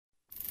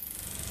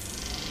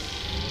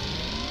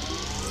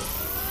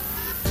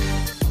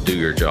do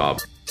your job.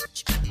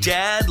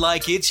 Dad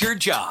Like It's Your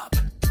Job.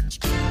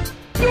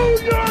 Do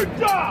your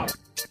job!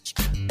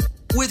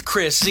 With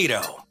Chris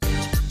Zito.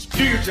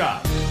 Do your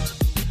job.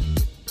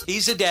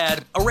 He's a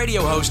dad, a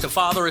radio host, a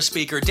father, a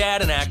speaker,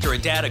 dad, an actor, a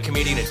dad, a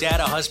comedian, a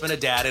dad, a husband, a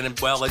dad, and,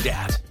 well, a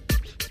dad.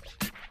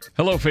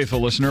 Hello, faithful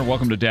listener.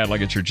 Welcome to Dad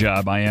Like It's Your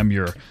Job. I am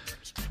your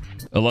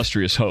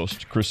illustrious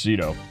host, Chris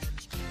Zito.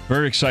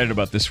 Very excited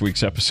about this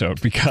week's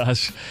episode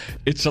because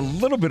it's a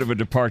little bit of a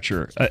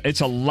departure.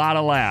 It's a lot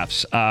of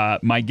laughs.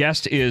 My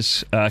guest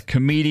is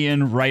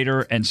comedian,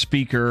 writer, and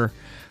speaker,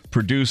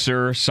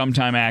 producer,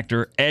 sometime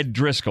actor, Ed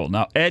Driscoll.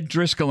 Now, Ed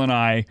Driscoll and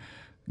I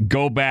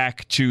go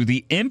back to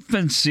the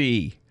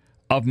infancy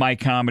of my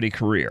comedy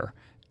career.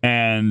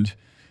 And,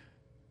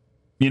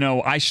 you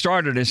know, I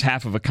started as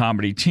half of a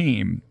comedy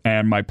team,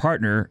 and my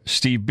partner,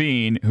 Steve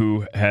Bean,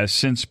 who has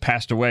since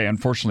passed away,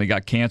 unfortunately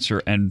got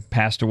cancer and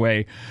passed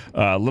away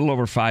a little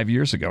over 5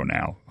 years ago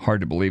now.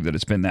 Hard to believe that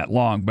it's been that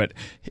long, but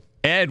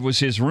Ed was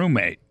his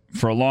roommate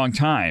for a long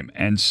time.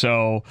 And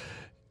so,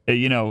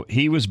 you know,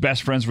 he was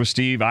best friends with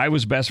Steve. I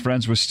was best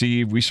friends with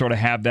Steve. We sort of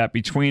have that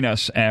between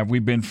us, and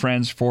we've been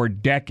friends for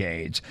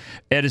decades.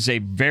 Ed is a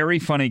very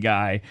funny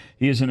guy.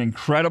 He is an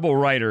incredible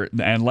writer.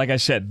 And like I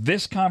said,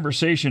 this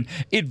conversation,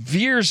 it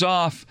veers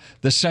off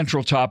the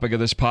central topic of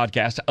this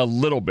podcast a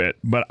little bit,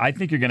 but I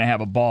think you're going to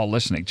have a ball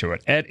listening to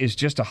it. Ed is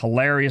just a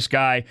hilarious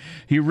guy.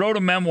 He wrote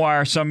a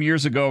memoir some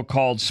years ago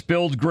called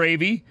Spilled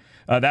Gravy.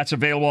 That's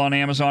available on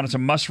Amazon. It's a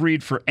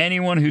must-read for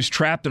anyone who's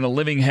trapped in a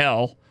living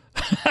hell.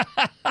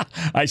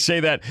 I say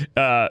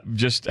that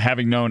just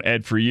having known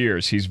Ed for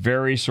years. He's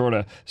very sort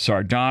of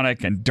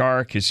sardonic and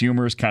dark. His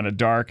humor is kind of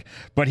dark,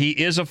 but he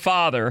is a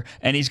father,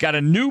 and he's got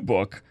a new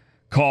book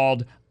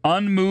called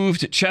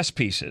Unmoved Chess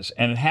Pieces,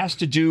 and it has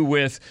to do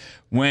with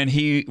when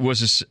he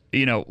was,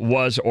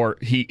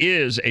 he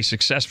is a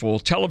successful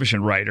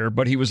television writer,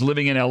 but he was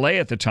living in L.A.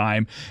 at the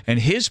time, and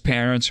his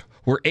parents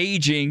were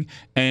aging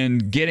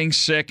and getting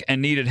sick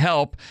and needed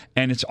help,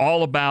 and it's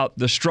all about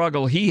the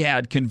struggle he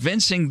had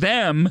convincing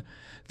them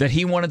that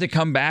he wanted to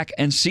come back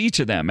and see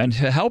to them and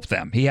to help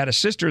them. He had a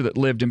sister that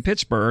lived in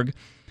Pittsburgh.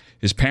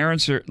 His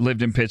parents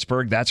lived in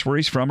Pittsburgh. That's where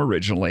he's from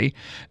originally.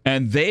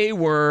 And they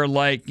were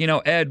like,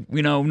 Ed,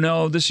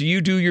 no, you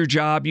do your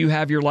job. You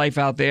have your life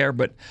out there.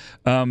 But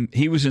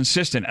he was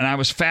insistent. And I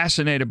was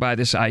fascinated by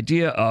this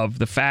idea of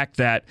the fact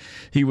that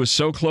he was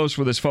so close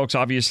with his folks.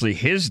 Obviously,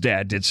 his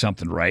dad did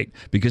something right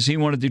because he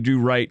wanted to do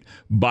right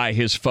by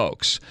his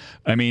folks.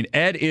 I mean,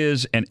 Ed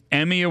is an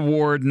Emmy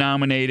Award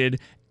nominated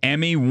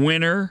Emmy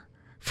winner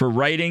for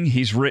writing.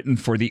 He's written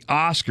for the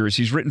Oscars.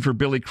 He's written for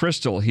Billy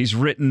Crystal. He's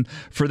written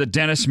for the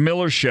Dennis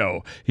Miller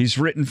Show. He's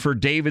written for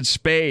David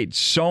Spade.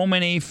 So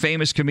many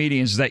famous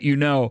comedians that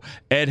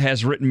Ed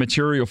has written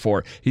material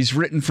for. He's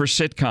written for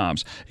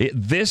sitcoms.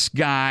 This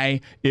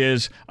guy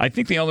is, I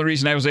think the only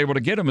reason I was able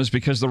to get him is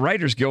because the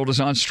Writers Guild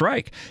is on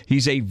strike.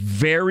 He's a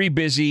very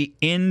busy,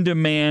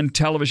 in-demand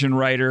television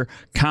writer,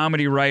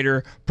 comedy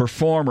writer,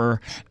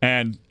 performer,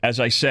 and as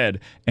I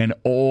said, an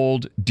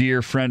old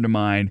dear friend of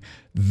mine.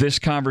 This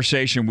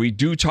conversation, we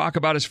do talk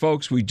about his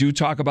folks. We do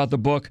talk about the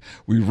book.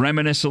 We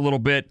reminisce a little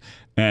bit,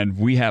 and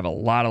we have a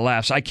lot of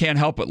laughs. I can't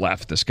help but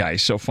laugh at this guy.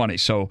 He's so funny.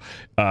 So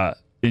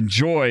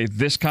enjoy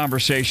this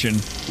conversation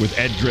with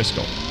Ed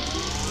Driscoll.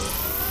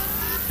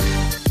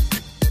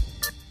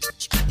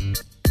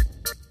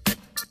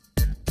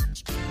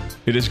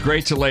 It is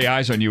great to lay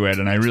eyes on you, Ed,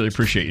 and I really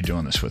appreciate you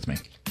doing this with me.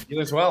 You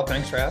as well.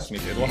 Thanks for asking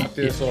me, dude. We'll have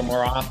to do this a little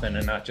more often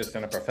and not just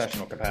in a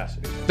professional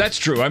capacity. That's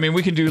true. I mean,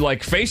 we can do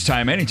like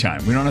FaceTime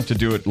anytime. We don't have to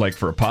do it like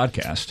for a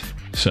podcast.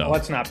 So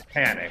let's not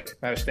panic.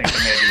 I was thinking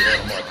maybe a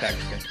little more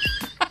texting.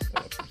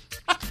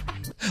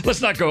 Let's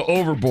not go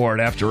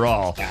overboard after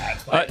all.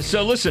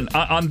 So listen,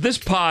 on this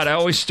pod, I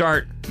always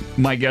start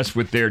my guests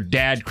with their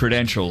dad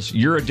credentials.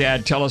 You're a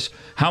dad. Tell us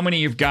how many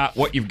you've got,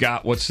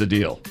 what's the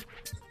deal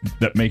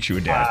that makes you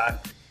a dad?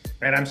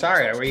 And I'm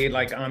sorry, are we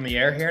like on the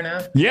air here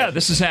now? Yeah,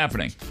 this is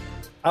happening.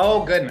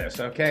 Oh, goodness.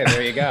 Okay,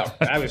 there you go.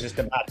 I was just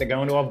about to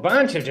go into a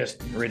bunch of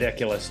just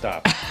ridiculous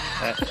stuff.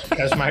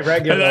 Because my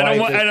regular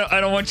I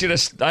don't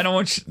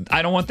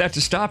want that to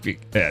stop you,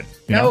 Ed.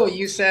 No,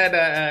 you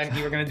said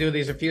you were going to do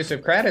these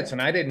effusive credits, and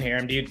I didn't hear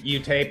them. Do you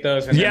tape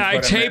those? And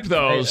I tape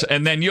those,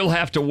 and then you'll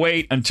have to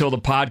wait until the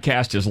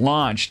podcast is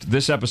launched.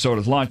 This episode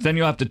is launched. Then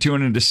you'll have to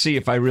tune in to see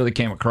if I really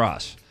came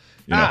across.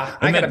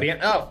 I gotta be in.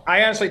 Oh,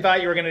 I honestly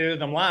thought you were going to do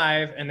them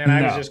live, and then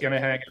I was just going to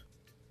hang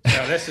up.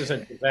 No, this is a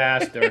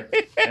disaster,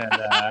 and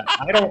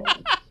I don't.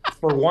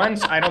 For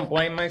once, I don't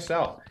blame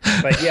myself.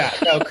 But yeah,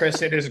 no,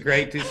 Chris, it is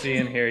great to see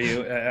and hear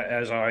you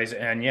as always.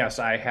 And yes,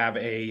 I have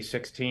a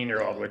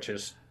 16-year-old, which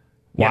is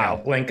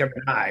blink of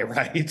an eye,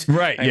 right?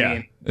 Right. I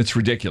mean, it's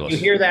ridiculous. You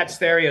hear that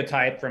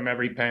stereotype from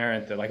every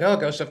parent. They're like, "Oh,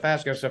 go so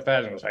fast, go so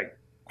fast," and it's like,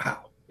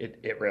 wow.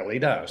 It really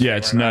does. Yeah,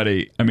 it's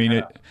nutty. I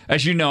mean,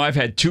 as you know, I've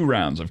had 2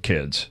 rounds of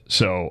kids.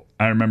 So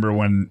I remember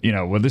when,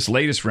 with this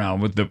latest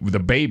round with the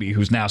baby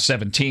who's now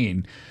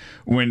 17,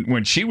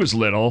 when she was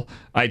little,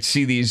 I'd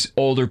see these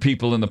older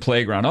people in the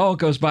playground. Oh, it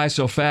goes by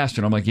so fast.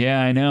 And I'm like,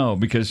 yeah, I know,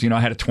 because, I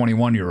had a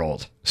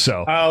 21-year-old.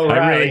 So right.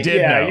 I really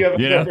did know. You have a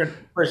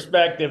different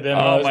perspective than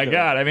Oh, my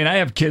God. I mean, I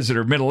have kids that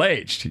are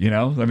middle-aged,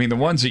 I mean, the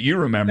ones that you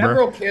remember.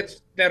 Several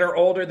kids that are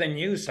older than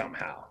you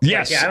somehow.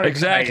 Yes,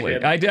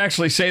 exactly. I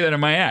actually say that in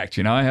my act.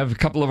 I have a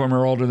couple of them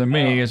are older than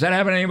me. Has that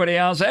happened to anybody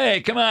else?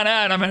 Hey, come on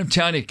out. I'm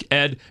telling you,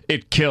 Ed,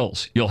 it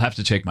kills. You'll have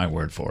to take my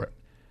word for it.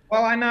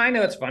 Well, I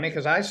know it's funny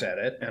because I said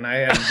it, and I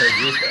haven't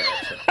heard you say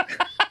it. So.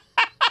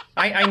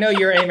 I know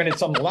you're aiming at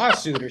some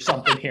lawsuit or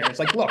something here. It's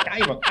like, look,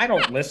 I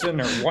don't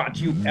listen or watch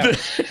you ever.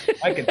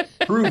 I can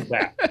prove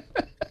that.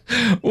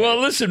 Well,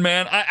 listen,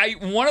 man, I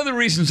one of the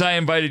reasons I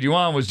invited you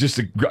on was just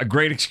a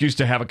great excuse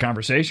to have a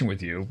conversation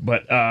with you.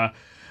 But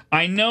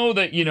I know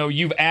that,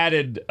 you've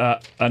added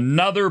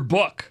another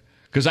book,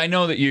 because I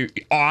know that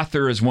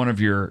author is one of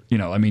your,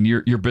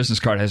 your business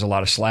card has a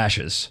lot of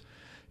slashes.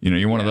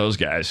 You're one of those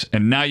guys.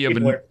 And now you have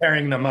People are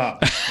tearing them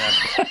up.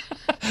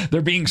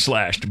 They're being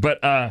slashed.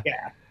 But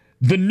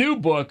the new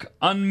book,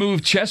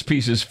 Unmoved Chess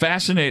Pieces,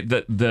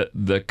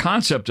 the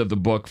concept of the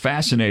book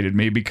fascinated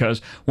me, because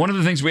one of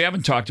the things we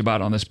haven't talked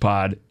about on this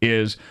pod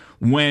is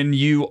when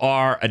you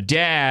are a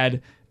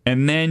dad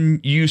and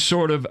then you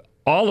sort of,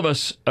 all of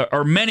us,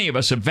 or many of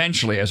us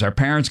eventually, as our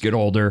parents get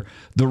older,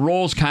 the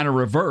roles kind of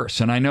reverse.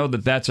 And I know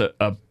that that's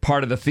a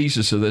part of the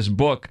thesis of this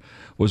book,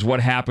 was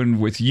what happened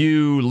with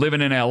you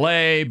living in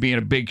L.A., being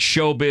a big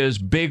showbiz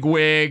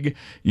bigwig,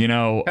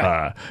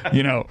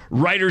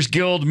 Writers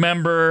Guild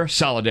member,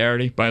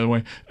 solidarity, by the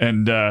way,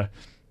 and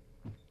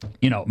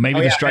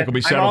maybe the strike will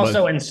be settled. I'm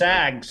also in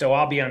SAG, so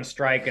I'll be on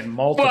strike in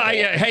multiple. Well,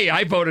 hey,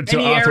 I voted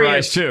to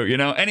authorize too.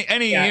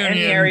 Any union,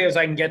 any areas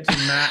I can get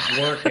to not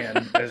work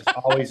in is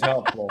always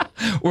helpful.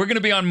 We're going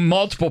to be on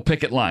multiple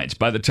picket lines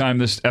by the time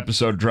this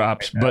episode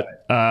drops,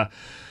 but.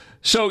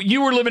 So you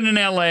were living in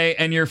L.A.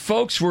 and your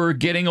folks were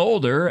getting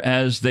older,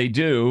 as they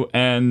do,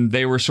 and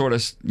they were sort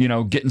of,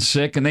 getting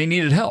sick and they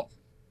needed help.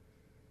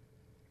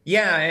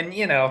 Yeah, and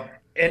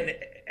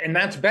and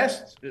that's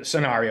best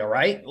scenario,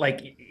 right?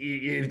 Like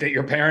that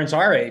your parents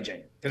are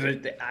aging.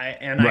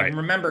 I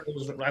remember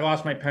I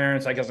lost my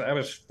parents. I guess I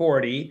was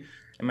 40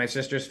 and my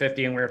sister's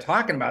 50, and we were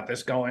talking about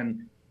this,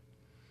 going,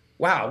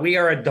 "Wow, we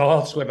are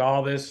adults with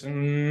all this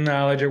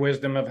knowledge or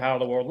wisdom of how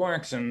the world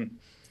works, and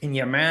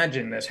you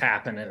imagine this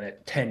happening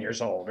at 10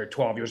 years old or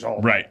 12 years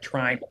old, right? Like,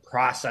 trying to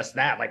process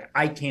that. Like,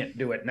 I can't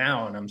do it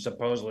now, and I'm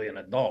supposedly an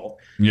adult.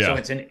 Yeah. So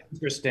it's an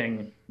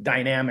interesting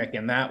dynamic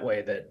in that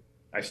way that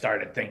I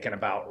started thinking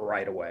about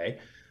right away.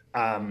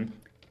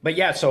 But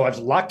yeah, so I was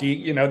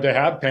lucky, to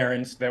have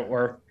parents that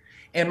were,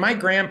 and my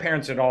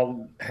grandparents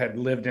had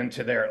lived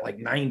into their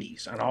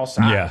 90s on all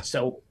sides. Yeah.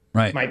 So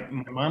right. My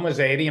mom was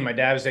 80 and my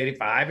dad was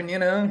 85, and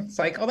it's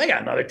like, oh, they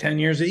got another 10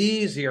 years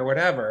easy or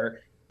whatever.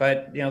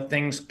 But,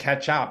 things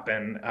catch up.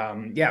 And,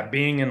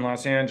 being in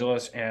Los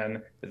Angeles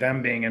and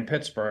them being in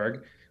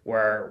Pittsburgh,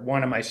 where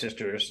one of my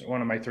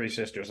 3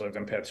 sisters lived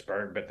in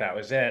Pittsburgh, but that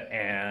was it.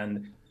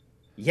 And,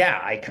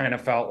 I kind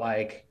of felt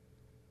like,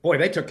 boy,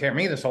 they took care of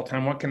me this whole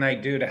time. What can I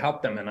do to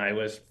help them? And I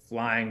was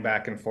flying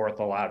back and forth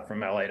a lot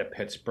from LA to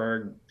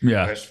Pittsburgh.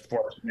 Yeah. I was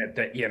fortunate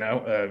that,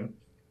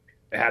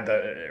 had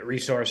the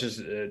resources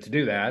to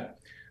do that.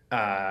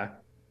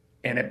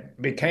 And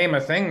it became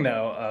a thing,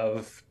 though,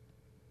 of...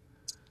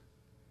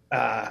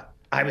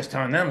 I was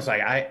telling them, it's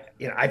like,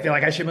 I feel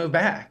like I should move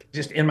back,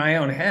 just in my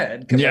own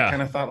head, because I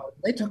kind of thought,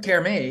 they took care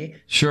of me,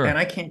 sure, and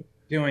I can't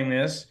keep doing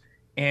this,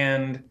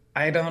 and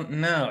I don't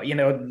know,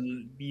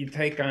 you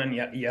take on,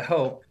 you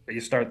hope,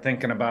 you start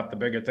thinking about the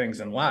bigger things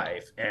in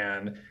life,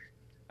 and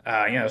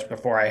it's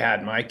before I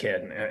had my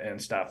kid and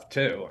stuff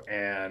too,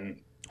 and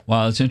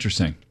wow, that's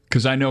interesting,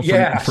 because I know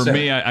for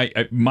me,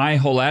 I my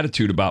whole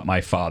attitude about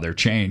my father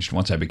changed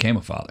once I became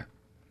a father.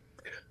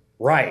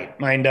 Right.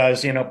 Mine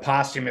does,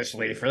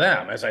 posthumously for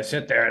them as I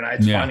sit there. And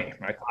it's funny.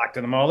 I talk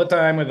to them all the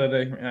time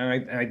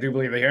and I do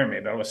believe they hear me,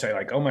 but I will say,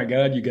 like, oh my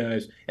God, you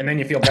guys. And then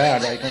you feel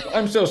bad. Like,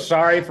 I'm so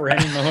sorry for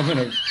any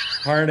moment of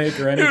heartache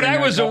or anything. Dude, I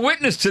was a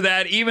witness to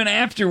that even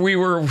after we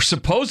were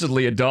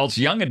supposedly adults,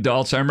 young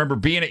adults. I remember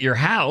being at your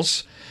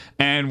house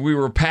and we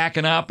were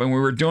packing up and we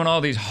were doing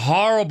all these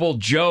horrible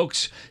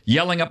jokes,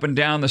 yelling up and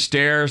down the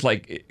stairs,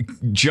 like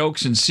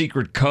jokes in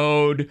secret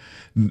code.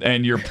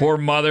 And your poor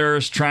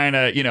mother's trying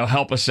to,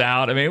 help us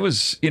out. I mean, it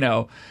was,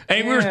 and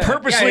we were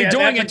purposely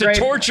doing it to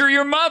torture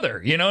your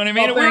mother. You know what I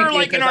mean? Well, we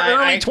were in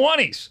our early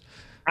 20s.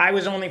 I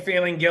was only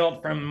feeling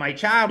guilt from my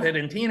childhood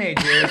and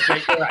teenage years.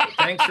 But you're right.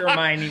 Thanks for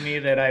reminding me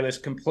that I was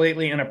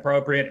completely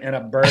inappropriate and a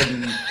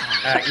burden,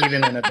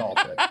 even in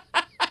adulthood.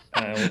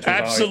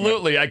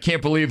 Absolutely. I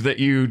can't believe that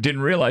you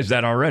didn't realize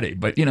that already,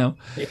 but Yeah.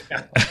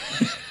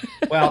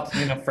 Well,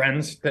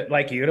 friends that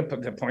like you to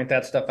point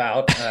that stuff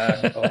out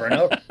over and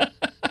over.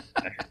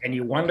 And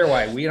you wonder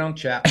why we don't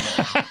chat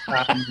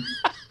more.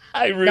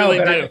 I really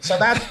do. So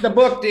that's the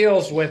book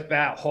deals with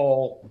that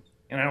whole,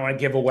 and I don't want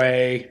to give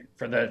away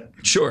for the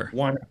Sure.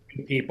 one or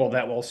two people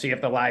that will see if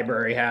the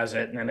library has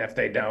it, and then if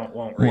they don't,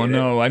 won't read it. Well,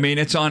 no, I mean,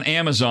 it's on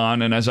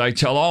Amazon, and as I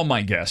tell all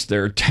my guests,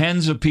 there are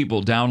tens of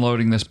people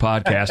downloading this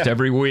podcast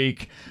every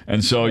week,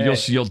 and so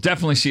you'll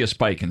definitely see a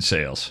spike in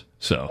sales.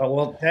 So, but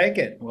we'll take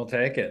it. We'll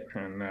take it.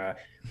 And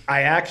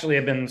I actually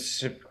have been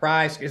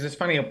surprised because it's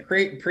funny.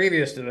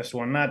 Previous to this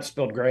one, Not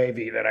Spilled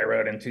Gravy, that I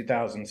wrote in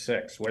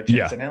 2006, which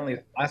incidentally,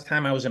 last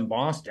time I was in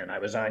Boston, I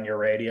was on your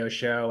radio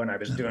show and I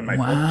was doing my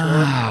book tour.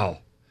 Wow.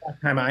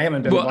 Time I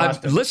haven't been to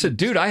Boston. Listen,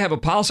 dude, I have a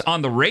policy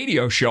on the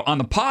radio show. On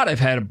the pod, I've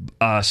had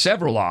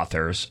several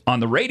authors. On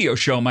the radio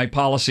show, my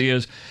policy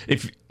is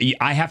if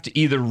I have to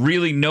either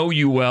really know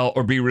you well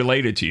or be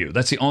related to you.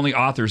 That's the only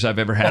authors I've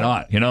ever had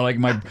on. You know, like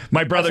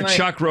my brother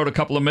Chuck wrote a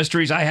couple of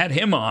mysteries. I had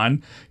him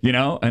on, you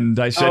know, and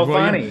I said,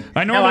 funny.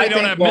 I normally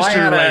don't have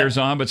mystery writers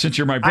on, but since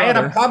you're my brother. I had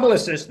a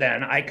publicist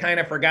then. I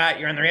kind of forgot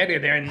you're on the radio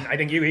there, and I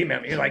think you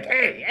emailed me. You're like,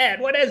 hey, Ed,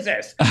 what is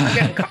this? I'm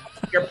getting called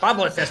your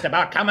publicist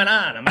about coming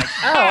on. I'm like,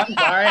 oh, I'm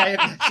sorry.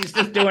 She's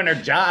just doing her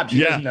job.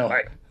 She doesn't know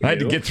I had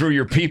to get through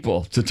your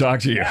people to talk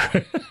to you.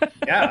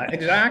 Yeah,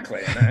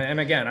 exactly. And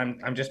again,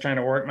 I'm just trying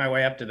to work my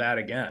way up to that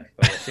again.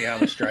 But we'll see how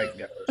the strike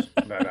goes.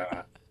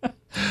 But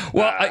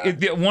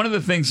one of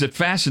the things that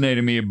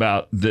fascinated me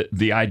about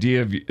the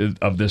idea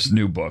of this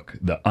new book,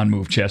 the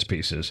Unmoved Chess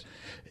Pieces,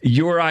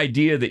 your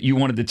idea that you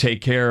wanted to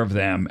take care of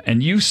them,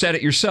 and you said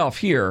it yourself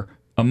here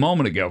a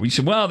moment ago. You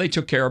said, well, they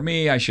took care of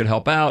me. I should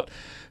help out.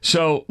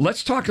 So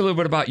let's talk a little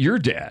bit about your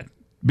dad,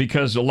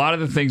 because a lot of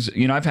the things,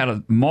 you know, I've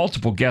had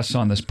multiple guests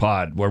on this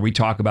pod where we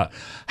talk about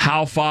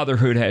how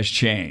fatherhood has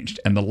changed,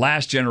 and the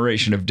last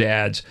generation of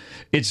dads,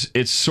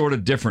 it's sort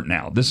of different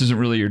now. This isn't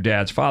really your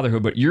dad's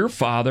fatherhood, but your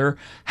father,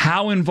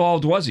 how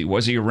involved was he?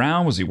 Was he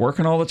around? Was he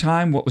working all the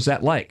time? What was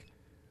that like?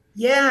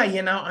 Yeah,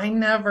 you know, I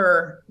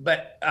never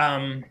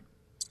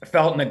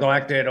felt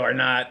neglected or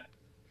not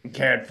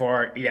cared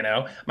for. You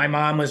know, my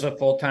mom was a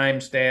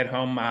full-time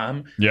stay-at-home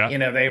mom. Yeah. You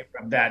know, they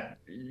were that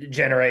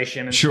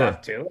generation and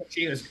stuff too.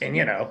 She was in,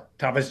 you know,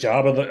 toughest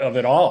job of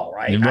it all,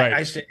 right? Right.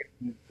 I see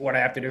what I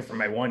have to do for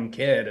my one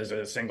kid as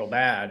a single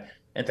dad,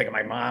 and think of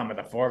my mom with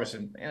the four of us.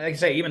 And like I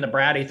say, even the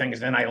bratty things,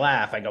 then I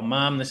laugh. I go,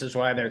 Mom, this is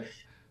why they're,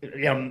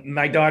 you know,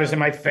 my daughter's in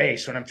my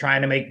face when I'm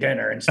trying to make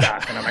dinner and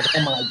stuff. And I'm like,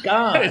 oh my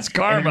God. It's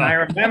karma. And I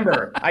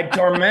remember I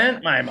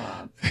torment my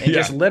mom and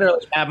just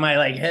literally have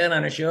my head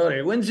on her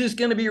shoulder. When's this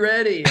going to be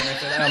ready? And I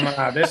said,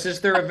 Mom, this is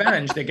the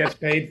revenge that gets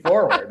paid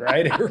forward,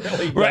 right? It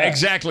really does. Right,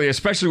 exactly,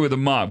 especially with a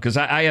mom, because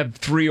I have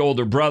 3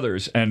 older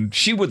brothers, and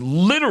she would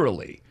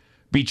literally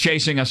be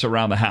chasing us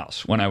around the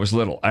house when I was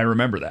little. I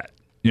remember that.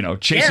 You know,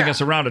 chasing us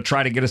around to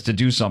try to get us to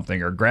do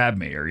something or grab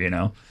me or, you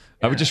know.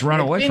 I would just run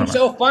away from her. It seemed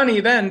so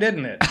funny then,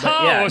 didn't it?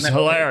 But, it was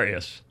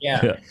hilarious.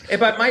 Yeah.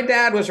 But my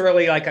dad was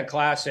really like a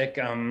classic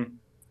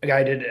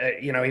guy.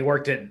 He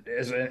worked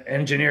as an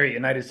engineer at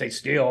United States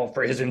Steel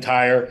for his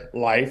entire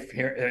life.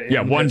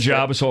 Here. One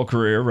job his whole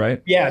career,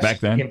 right? Yes.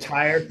 Back then. The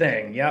entire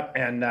thing. Yep.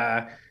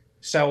 And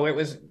so it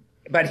was,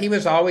 but he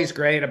was always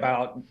great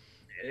about,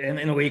 in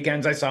the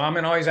weekends I saw him,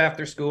 and always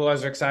after school I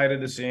was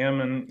excited to see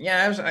him. And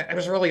I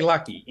was really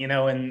lucky, you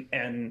know,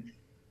 and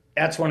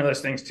that's one of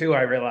those things too.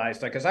 I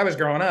realized, because I was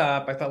growing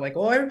up, I felt like,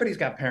 well, everybody's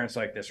got parents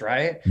like this,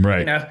 right? Right.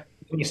 You know,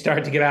 when you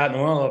start to get out in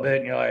the world a little bit,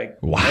 and you're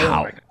like, wow,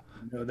 oh my God.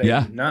 No, they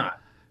do not.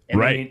 And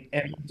right.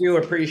 And you do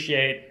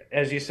appreciate,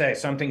 as you say,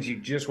 some things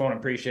you just won't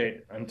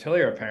appreciate until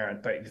you're a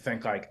parent. But you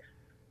think like,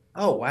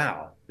 oh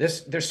wow,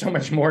 there's so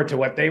much more to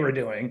what they were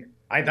doing.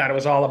 I thought it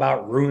was all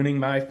about ruining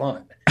my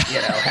fun,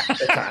 you know, half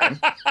the time.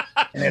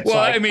 And it's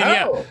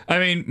I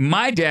mean,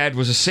 my dad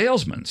was a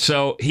salesman,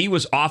 so he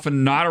was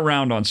often not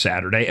around on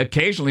Saturday.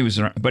 Occasionally he was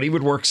around, but he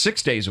would work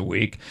 6 days a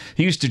week.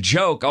 He used to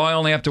joke, I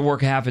only have to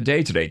work half a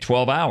day today,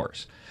 12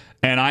 hours.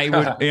 And I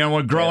would, you know,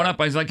 when growing up,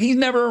 I was like, he's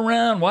never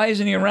around. Why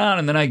isn't he around?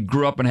 And then I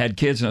grew up and had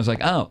kids, and I was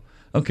like, oh,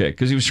 okay,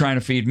 because he was trying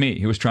to feed me.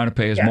 He was trying to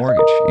pay his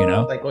mortgage, you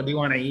know? Like, well, do you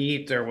want to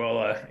eat? Or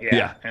we'll,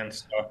 And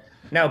so,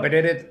 no, but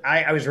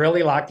I was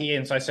really lucky.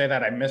 And so I say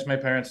that I miss my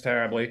parents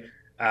terribly.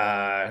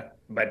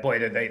 But boy,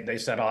 did they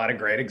set a lot of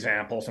great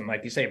examples. And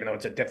like you say, even though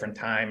it's a different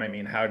time, I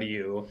mean, how do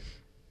you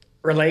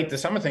relate to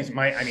some of the things?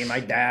 My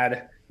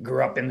dad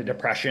grew up in the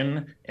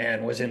Depression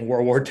and was in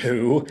World War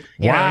II.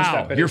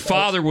 Wow. Your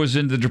father was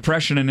in the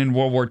Depression and in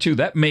World War II.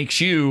 That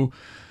makes you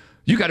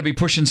got to be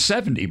pushing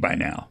 70 by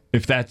now,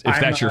 if that's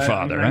your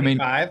father. I'm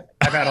 95.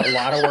 I've had a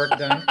lot of work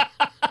done.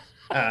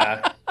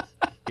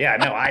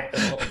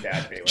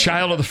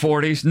 Child of the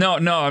 40s. No,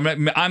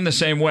 I'm the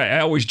same way. I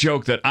always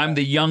joke that I'm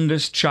the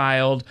youngest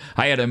child.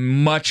 I had a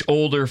much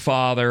older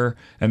father,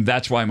 and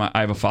that's why I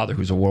have a father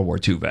who's a World War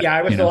II vet. Yeah,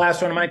 I was the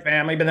last one in my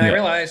family, but then I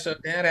realized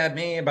Dad had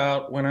me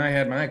about when I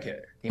had my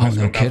kid. He must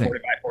have been about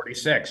 45,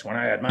 46 when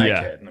I had my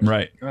kid. And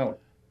right. Like, oh,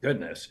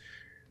 goodness.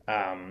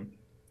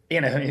 You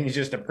know, and you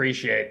just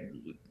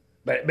appreciate.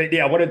 But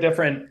yeah, what a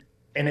different.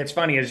 And it's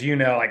funny, as you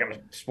know, like I'm a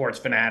sports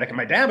fanatic, and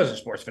my dad was a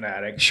sports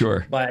fanatic.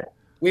 Sure. But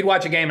we'd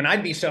watch a game and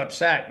I'd be so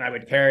upset and I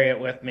would carry it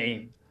with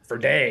me for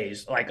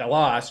days, like a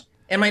loss.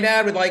 And my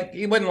dad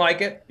he wouldn't like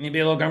it. And he'd be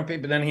a little grumpy,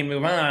 but then he'd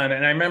move on.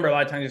 And I remember a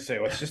lot of times he'd say,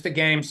 well, it's just a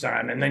game,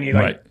 son. And then you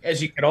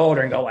as you get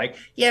older and go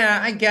yeah,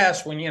 I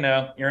guess when, you're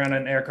on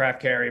an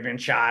aircraft carrier being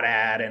shot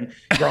at and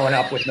growing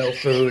up with no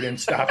food and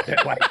stuff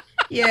that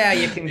yeah,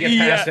 you can get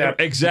past that.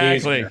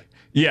 Exactly. Easier.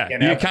 Yeah.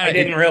 I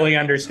didn't really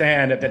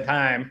understand at the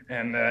time.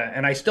 And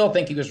I still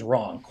think he was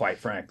wrong, quite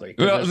frankly.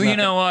 Well, you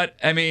know what?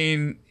 I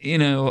mean,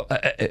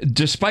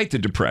 despite the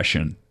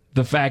Depression,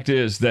 the fact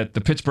is that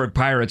the Pittsburgh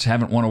Pirates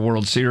haven't won a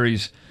World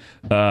Series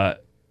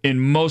in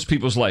most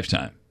people's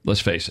lifetime. Let's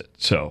face it.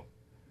 So,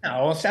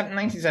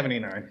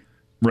 1979.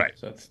 Right.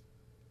 So it's,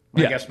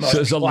 I guess most.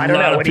 So people, I don't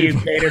know. What do you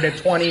cater to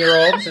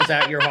 20-year-olds? Is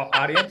that your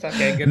audience?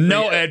 Okay, good.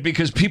 No, Ed,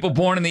 because people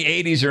born in the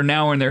 80s are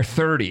now in their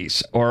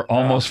 30s or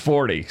almost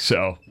 40.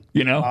 So,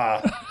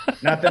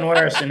 nothing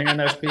worse than hearing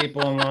those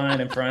people in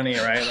line in front of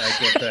you, right?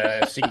 Like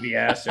at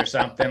CVS or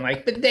something,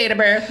 like the date of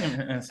birth.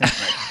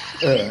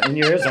 And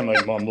yours, I'm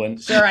mumbling.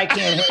 Sir, I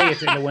can't hear you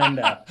through the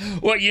window.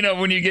 Well,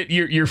 when you get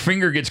your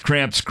finger gets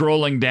cramped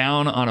scrolling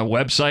down on a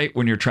website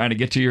when you're trying to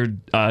get to your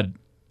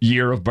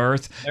year of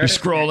birth. You're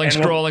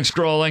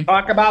scrolling.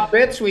 Talk about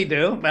bits we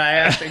do, but I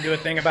actually do a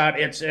thing about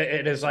it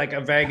is like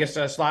a Vegas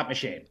slot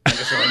machine.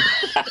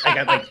 I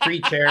got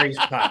 3 cherries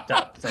popped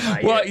up for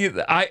my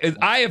year.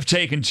 I have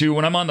taken to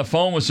when I'm on the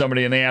phone with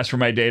somebody and they ask for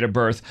my date of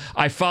birth,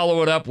 I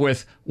follow it up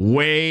with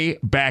way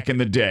back in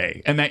the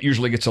day, and that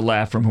usually gets a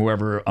laugh from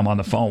whoever I'm on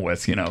the phone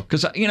with,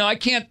 because I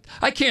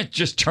can't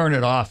just turn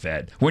it off,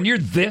 Ed. When you're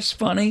this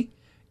funny.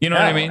 You know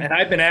what I mean? And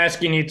I've been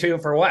asking you to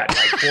for what,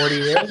 40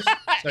 years?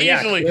 So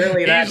easily,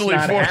 clearly that's easily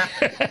not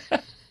happening.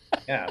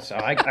 Yeah, so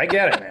I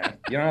get it, man.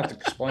 You don't have to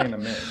explain to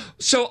me.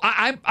 So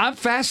I'm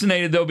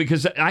fascinated though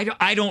because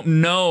I don't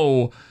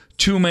know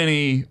too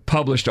many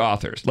published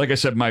authors. Like I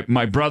said,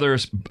 my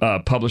brother's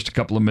published a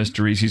couple of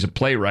mysteries. He's a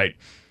playwright.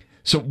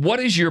 So what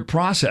is your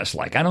process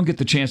like? I don't get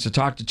the chance to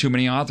talk to too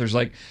many authors.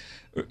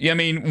 I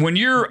mean,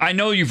 I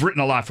know you've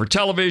written a lot for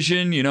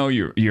television.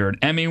 You're an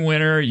Emmy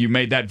winner. You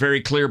made that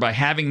very clear by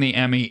having the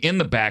Emmy in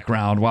the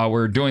background while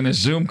we're doing this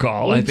Zoom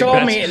call. You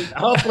told me.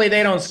 Hopefully,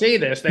 they don't see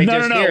this. They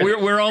no. Hear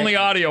we're only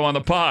audio on the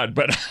pod,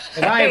 but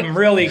I am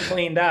really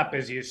cleaned up,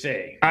 as you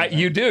see.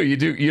 You do.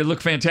 You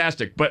look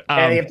fantastic. But you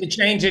have to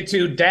change it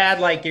to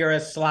 "Dad, like you're a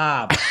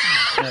slob."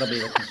 That'll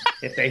be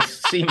if they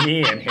see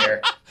me in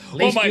here.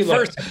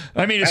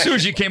 As soon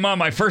as you came on,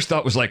 my first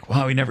thought was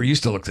wow, he never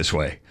used to look this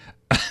way.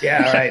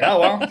 Yeah, right. Oh,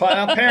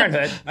 well,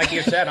 parenthood. Like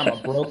you said, I'm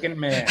a broken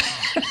man.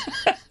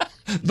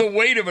 The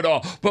weight of it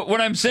all. But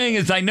what I'm saying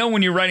is I know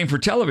when you're writing for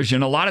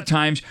television, a lot of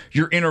times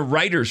you're in a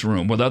writer's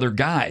room with other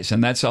guys,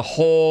 and that's a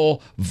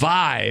whole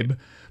vibe.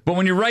 But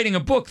when you're writing a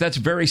book, that's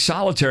very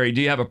solitary.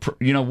 Do you have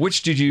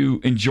which did you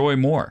enjoy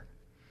more?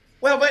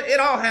 Well, but it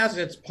all has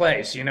its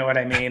place, you know what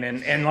I mean?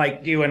 And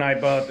like you and I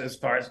both, as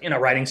far as,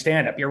 writing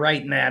stand-up, you're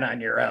writing that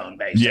on your own,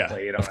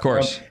 basically. Yeah, of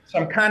course. So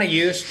I'm kind of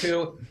used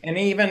to, and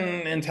even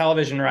in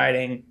television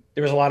writing,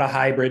 there was a lot of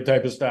hybrid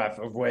type of stuff,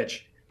 of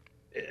which,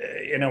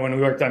 when we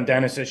worked on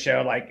Dennis's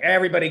show,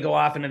 everybody go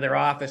off into their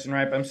office and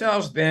write by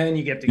themselves, then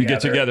you get together. You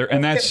get together,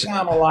 and that's... a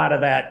lot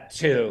of that,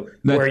 too,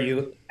 where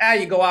you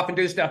go off and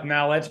do stuff,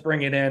 now let's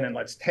bring it in and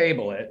let's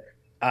table it.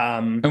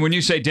 And when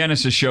you say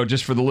Dennis's show,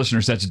 just for the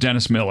listeners, that's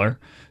Dennis Miller.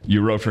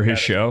 You wrote for his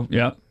show,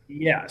 yeah?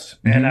 Yes.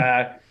 Mm-hmm.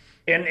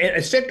 And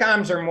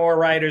sitcoms are more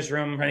writer's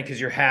room, right, because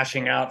you're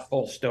hashing out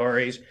full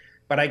stories.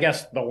 But I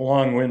guess the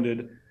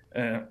long-winded,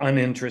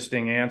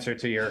 uninteresting answer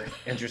to your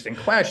interesting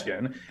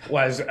question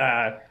was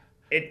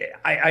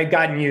I've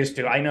gotten used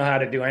to. I know how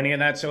to do any of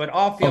that. So it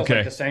all feels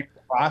like the same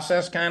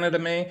process kind of to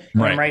me.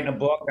 When I'm writing a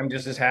book, I'm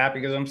just as happy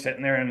because I'm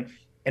sitting there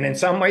and in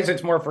some ways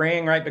it's more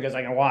freeing, right? Because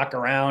I can walk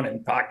around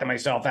and talk to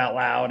myself out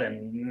loud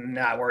and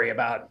not worry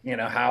about,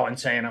 how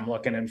insane I'm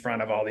looking in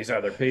front of all these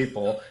other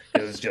people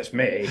because it's just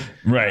me.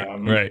 Right,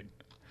 right.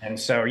 And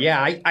so,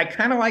 I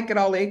kind of like it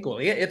all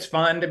equally. It's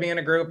fun to be in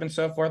a group and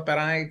so forth, but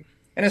and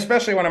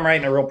especially when I'm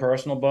writing a real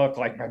personal book,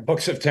 like my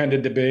books have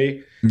tended to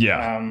be.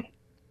 Yeah.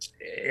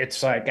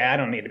 It's like, I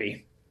don't need to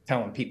be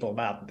telling people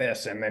about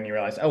this. And then you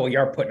realize, oh, well,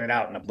 you're putting it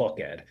out in a book,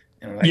 Ed.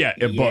 And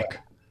a book.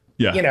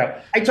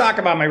 Yeah. I talk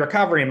about my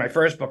recovery in my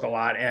first book a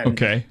lot. And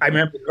I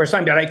remember the first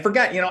time that I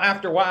forget,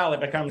 after a while,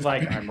 it becomes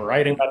like I'm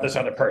writing about this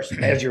other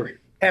person. As you're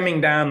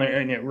hemming down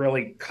and you're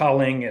really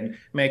culling and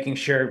making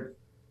sure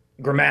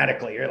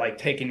grammatically you're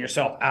taking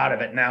yourself out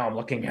of it. Now I'm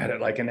looking at it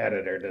like an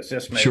editor. Does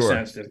this make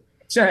sense? Does it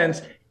make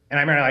sense? And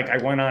I remember I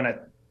went on a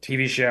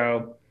TV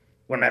show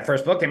when that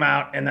first book came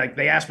out and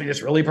they asked me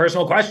this really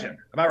personal question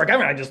about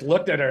recovery. I just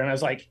looked at her and I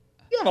was like,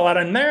 you have a lot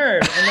of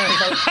nerve. And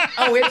then it's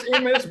oh, it's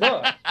in this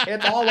book.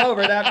 It's all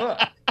over that book.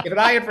 If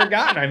I had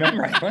forgotten, I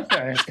remember I went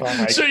there.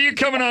 So you're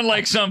coming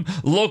on some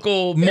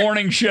local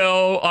morning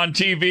show on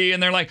TV,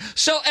 and they're like,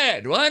 so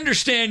Ed, well, I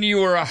understand you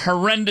were a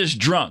horrendous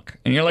drunk.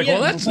 And you're like,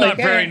 well, that's not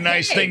a very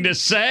nice thing to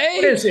say.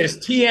 What is this,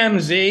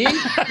 TMZ?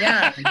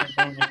 Yeah.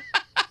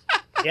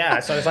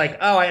 Yeah, so it's but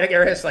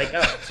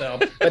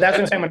that's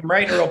what I'm saying. When I'm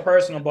writing a real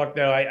personal book,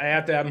 though, I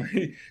have to have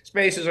my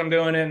spaces I'm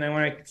doing it, and then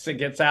when it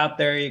gets out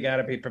there, you got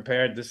to be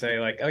prepared to say,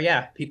 oh,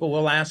 yeah, people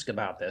will ask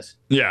about this.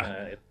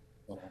 Yeah.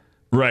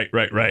 Right.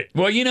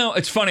 Well,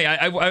 it's funny.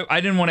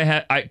 I didn't want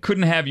to I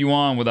couldn't have you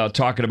on without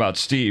talking about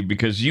Steve,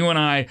 because you and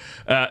I,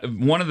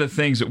 one of the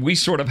things that we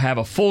sort of have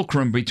a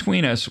fulcrum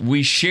between us,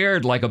 we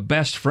shared like a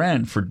best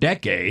friend for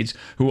decades,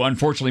 who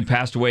unfortunately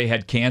passed away,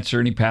 had cancer,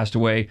 and he passed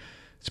away.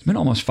 It's been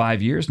almost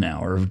 5 years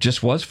now, or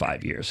just was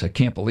 5 years. I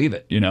can't believe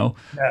it, Yeah,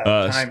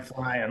 time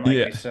flying, like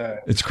you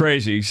said. It's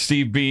crazy.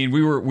 Steve Bean,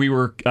 we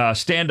were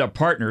stand-up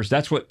partners.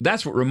 That's what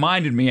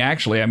reminded me,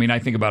 actually. I mean, I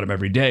think about him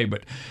every day,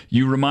 but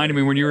you reminded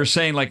me when you were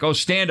saying, like, oh,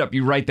 stand-up,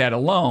 you write that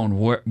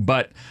alone.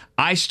 But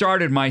I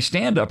started my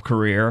stand-up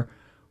career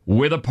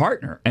with a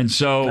partner. And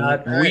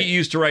so we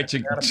used to write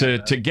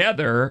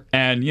together.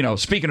 And,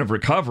 speaking of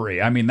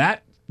recovery, I mean,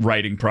 that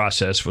writing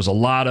process was a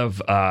lot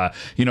of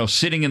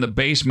sitting in the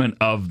basement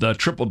of the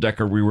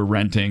triple-decker we were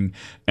renting,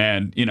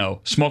 and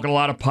smoking a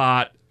lot of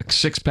pot,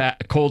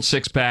 cold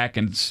six-pack,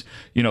 and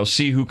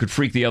see who could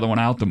freak the other one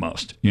out the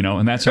most,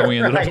 and that's how we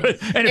ended up.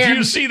 And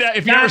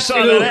if you ever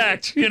saw that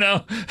act,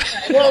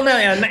 well, no,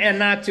 and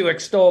not to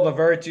extol the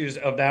virtues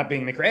of that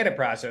being the creative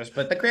process,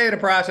 but the creative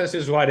process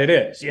is what it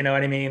is, you know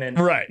what I mean? And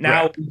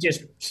now we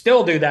just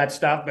still do that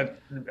stuff, but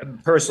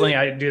personally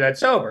I do that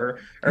sober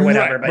or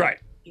whatever. But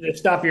the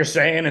stuff you're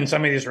saying in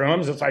some of these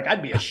rooms, it's like,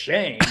 I'd be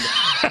ashamed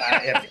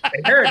if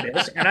they heard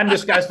this, and I'm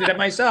disgusted at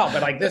myself,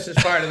 but like, this is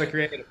part of the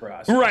creative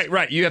process.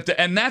 Right. You have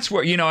to, and that's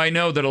where, I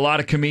know that a lot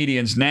of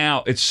comedians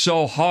now, it's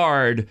so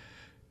hard,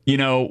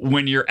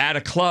 when you're at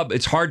a club,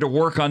 it's hard to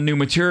work on new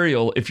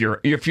material. If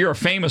you're a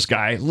famous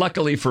guy,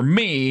 luckily for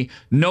me,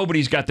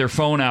 nobody's got their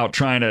phone out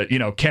trying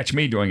to, catch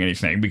me doing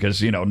anything,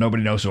 because,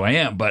 nobody knows who I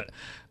am, but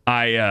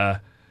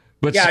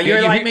But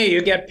you're like me.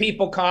 You get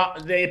people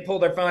they pull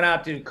their phone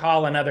out to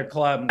call another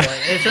club and going,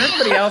 is there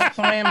anybody else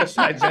playing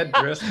besides Ed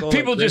Driscoll?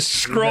 People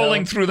just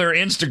scrolling through their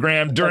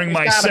Instagram during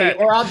my set.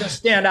 Or I'll just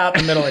stand out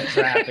in the middle of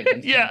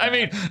traffic.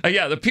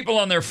 The people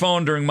on their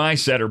phone during my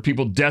set are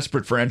people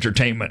desperate for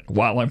entertainment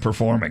while I'm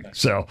performing.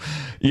 So,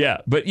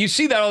 but you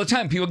see that all the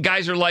time.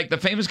 The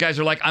famous guys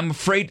are like, I'm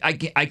afraid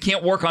I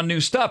can't work on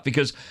new stuff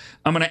because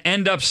I'm going to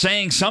end up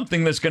saying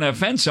something that's going to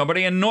offend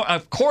somebody. And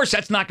of course,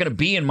 that's not going to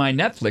be in my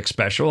Netflix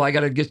special. I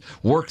got to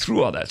work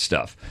through all that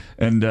stuff.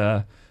 And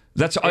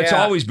it's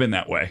always been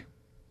that way.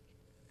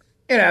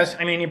 It is.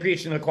 I mean, you're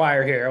preaching to the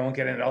choir here. I won't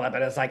get into all that,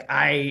 but it's like,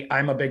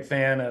 I'm a big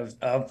fan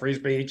of free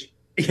speech.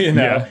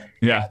 Yeah.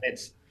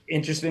 It's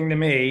interesting to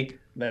me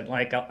that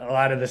like a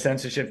lot of the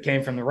censorship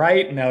came from the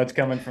right, and now it's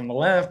coming from the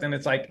left. And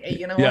it's like,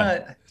 hey,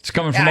 what? It's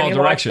coming from all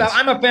directions.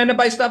 I'm offended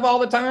by stuff all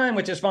the time,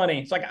 which is funny.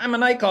 It's like, I'm a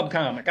nightclub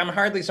comic. I'm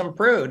hardly some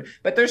prude,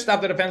 but there's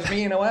stuff that offends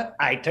me. You know what?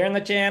 I turn the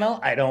channel.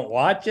 I don't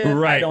watch it.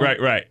 Right.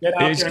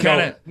 It's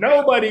kind of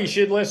nobody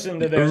should listen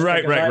to this.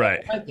 Right.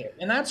 Like it.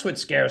 And that's what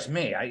scares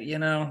me.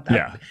 And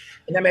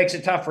that makes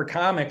it tough for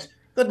comics.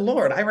 Good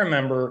Lord, I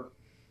remember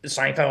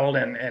Seinfeld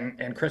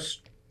and Chris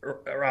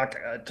Rock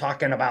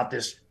talking about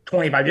this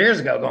 25 years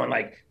ago, going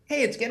like,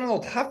 hey, it's getting a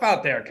little tough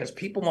out there because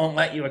people won't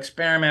let you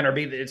experiment or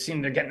it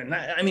seemed they're getting,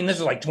 I mean, this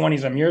is like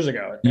 20-some years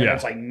ago. And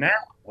it's like now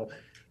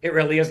it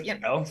really is,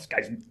 this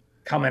guy's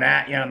coming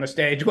at you on the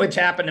stage, which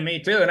happened to me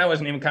too. And that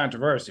wasn't even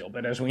controversial,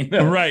 but as we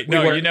know. Right.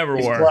 No, you never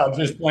were. Clubs,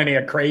 there's plenty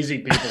of crazy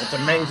people. It's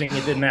amazing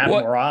it didn't happen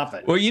more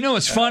often. Well,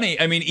 it's funny.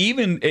 I mean,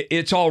 even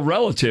it's all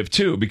relative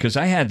too, because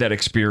I had that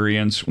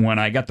experience when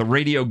I got the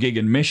radio gig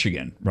in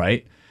Michigan,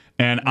 right?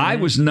 And I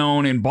was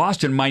known in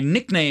Boston. My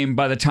nickname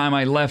by the time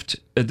I left,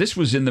 this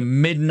was in the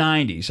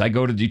mid-'90s. I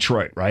go to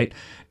Detroit, right?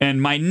 And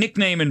my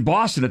nickname in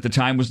Boston at the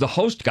time was the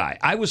host guy.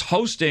 I was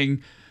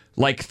hosting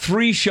like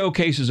 3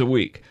 showcases a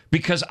week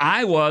because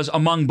I was,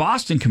 among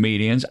Boston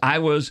comedians, I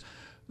was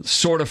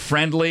sort of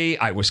friendly.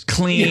 I was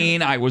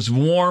clean. I was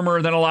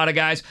warmer than a lot of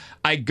guys.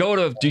 I go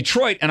to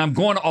Detroit, and I'm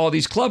going to all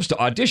these clubs to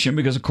audition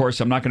because, of course,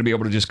 I'm not going to be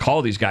able to just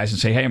call these guys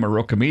and say, hey, I'm a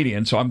real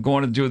comedian. So I'm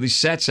going to do these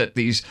sets at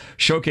these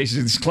showcases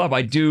at this club.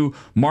 I do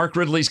Mark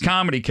Ridley's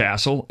Comedy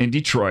Castle in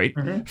Detroit,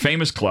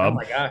 famous club. Oh,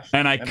 my gosh.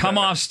 And I come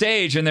off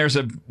stage, and there's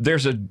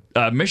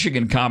a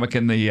Michigan comic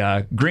in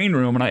the green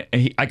room,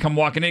 and I come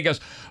walking in. He goes,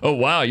 oh,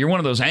 wow, you're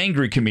one of those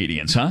angry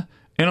comedians, huh?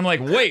 And I'm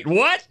like, wait,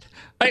 what?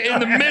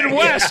 In the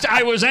Midwest,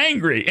 I was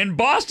angry. In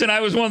Boston, I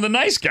was one of the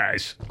nice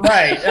guys.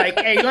 Right. Like,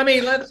 hey,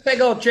 let's take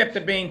a little trip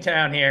to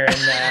Beantown here and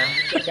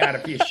check out a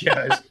few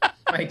shows.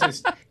 Might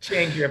just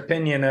change your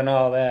opinion and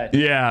all that.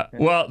 Yeah.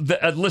 Well,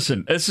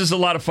 listen, this is a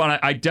lot of fun.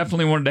 I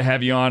definitely wanted to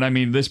have you on. I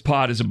mean, this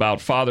pod is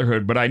about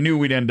fatherhood, but I knew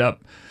we'd end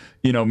up,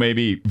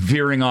 maybe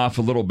veering off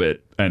a little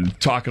bit and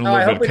talking a little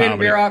bit of comedy. I hope we didn't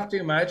veer off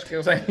too much,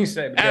 because like you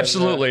said.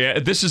 Absolutely.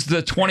 This is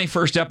the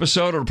 21st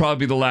episode. It'll probably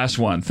be the last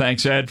one.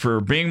 Thanks, Ed,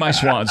 for being my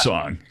swan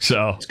song.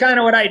 So it's kind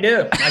of what I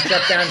do. I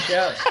shut down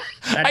shows.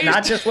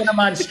 Not just when I'm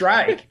on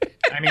strike.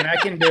 I mean, I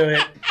can do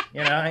it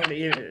You know, I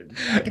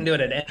can do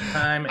it at any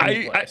time.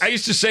 I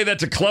used to say that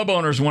to club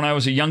owners when I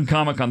was a young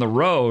comic on the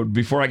road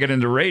before I got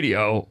into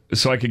radio,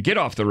 so I could get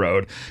off the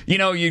road. You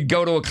know, you'd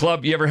go to a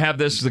club. You ever have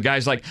this? The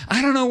guy's like,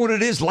 I don't know what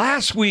it is.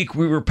 Last week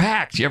we were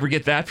packed. You ever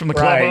get that from the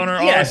club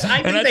owner? Yes,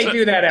 I think they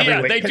do that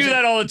every week. They do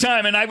that all the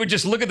time. And I would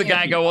just look at the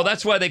guy and go, well,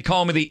 that's why they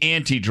call me the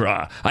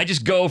anti-draw. I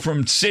just go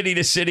from city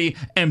to city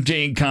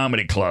emptying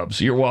comedy clubs.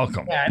 You're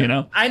welcome. Yeah, you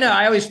know? I know.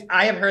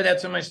 I have heard that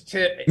so much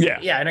too.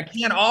 Yeah. And it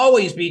can't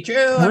always be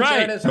true. I'm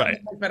sure it is, right.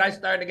 But I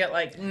started to get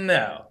like,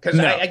 no, because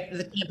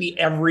it can't be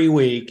every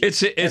week.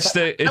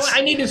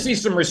 I need to see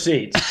some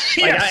receipts.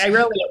 Like, Yes. I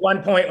really at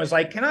one point was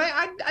like,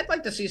 I'd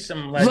like to see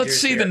some ledgers. Let's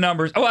see here. the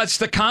numbers. Oh, it's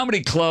the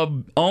comedy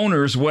club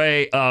owner's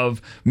way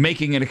of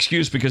making an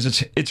excuse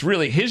because it's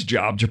really his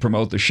job to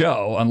promote the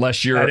show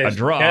unless you're a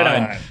draw.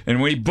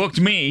 And when he booked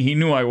me, he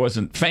knew I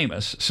wasn't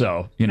famous.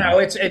 So, you know. No,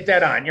 it's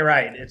dead on. You're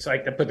right. It's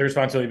like to put the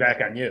responsibility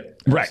back on you.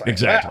 Right, like,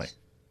 exactly.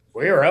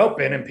 Well, we're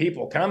open and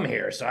people come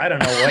here, so I don't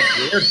know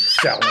what you're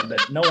selling,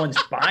 but no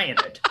one's buying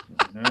it.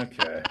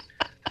 Okay.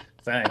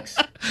 Thanks.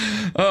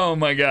 Oh,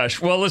 my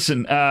gosh. Well,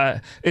 listen,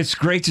 it's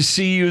great to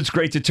see you. It's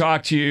great to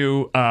talk to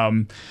you.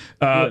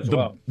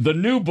 The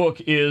new book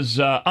is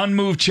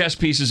Unmoved Chess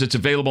Pieces. It's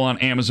available on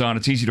Amazon.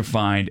 It's easy to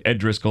find. Ed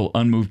Driscoll,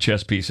 Unmoved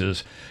Chess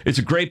Pieces. It's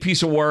a great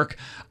piece of work.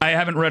 I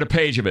haven't read a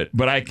page of it,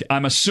 but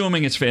I'm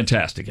assuming it's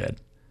fantastic, Ed.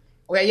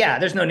 Well, yeah,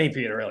 there's no need for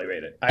you to really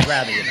read it. I'd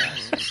rather you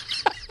not.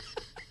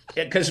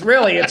 Because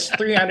really, it's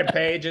 300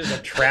 pages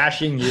of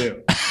trashing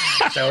you.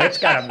 So it's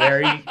got a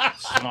very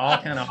small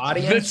kind of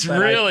audience. That's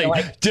really.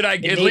 Did I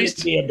at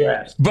least be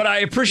addressed? But I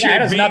appreciate.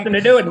 It has nothing to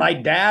do with my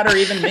dad or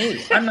even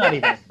me. I'm not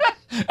even.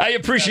 I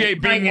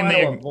appreciate being in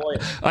the.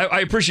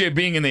 I appreciate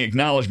being in the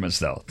acknowledgments,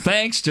 though.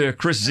 Thanks to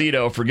Chris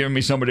Zito for giving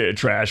me somebody to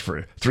trash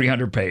for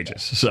 300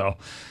 pages. So.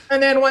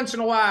 And then once in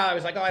a while, I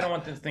was like, oh, I don't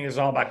want this thing. It's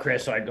all about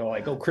Chris. So I'd go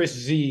like, oh, Chris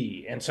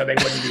Z. And so they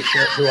wouldn't be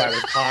sure who I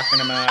was talking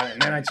about. And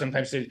then I'd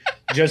sometimes say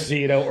just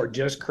Zito or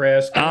just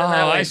Chris. Oh,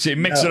 I see.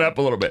 Mix it up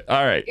a little bit.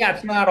 All right. Yeah,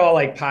 it's not all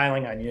like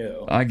piling on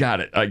you. I got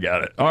it.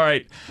 All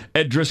right.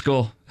 Ed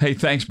Driscoll. Hey,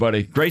 thanks,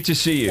 buddy. Great to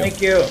see you.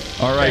 Thank you.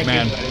 All right,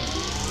 man. You,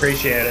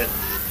 appreciate it.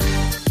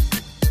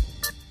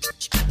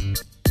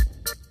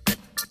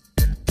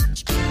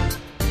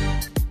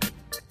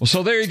 Well,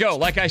 so there you go.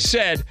 Like I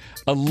said,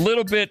 a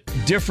little bit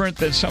different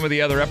than some of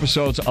the other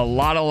episodes. A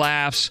lot of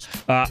laughs.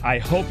 I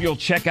hope you'll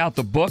check out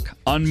the book,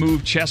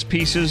 Unmoved Chess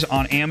Pieces,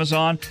 on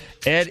Amazon.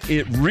 Ed,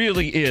 it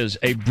really is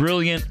a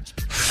brilliant,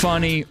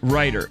 funny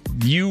writer.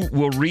 You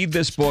will read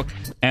this book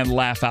and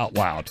laugh out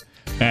loud.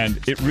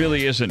 And it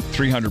really isn't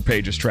 300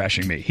 pages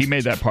trashing me. He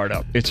made that part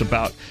up. It's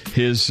about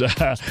his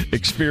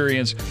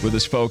experience with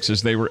his folks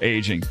as they were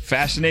aging.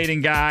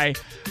 Fascinating guy,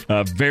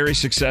 a very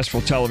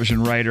successful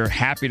television writer.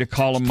 Happy to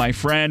call him my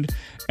friend,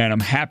 and I'm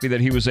happy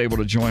that he was able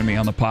to join me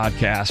on the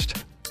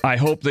podcast. I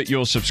hope that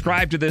you'll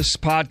subscribe to this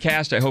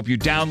podcast. I hope you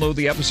download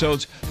the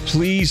episodes.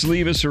 Please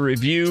leave us a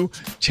review.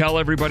 Tell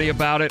everybody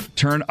about it.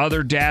 Turn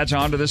other dads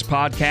onto this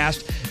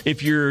podcast.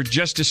 If you're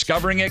just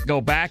discovering it,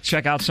 go back,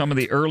 check out some of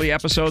the early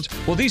episodes.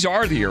 Well, these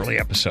are the early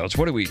episodes.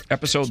 What are we,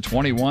 episode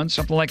 21,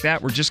 something like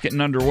that? We're just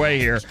getting underway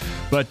here.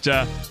 But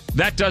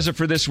that does it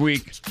for this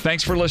week.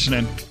 Thanks for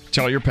listening.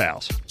 Tell your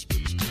pals.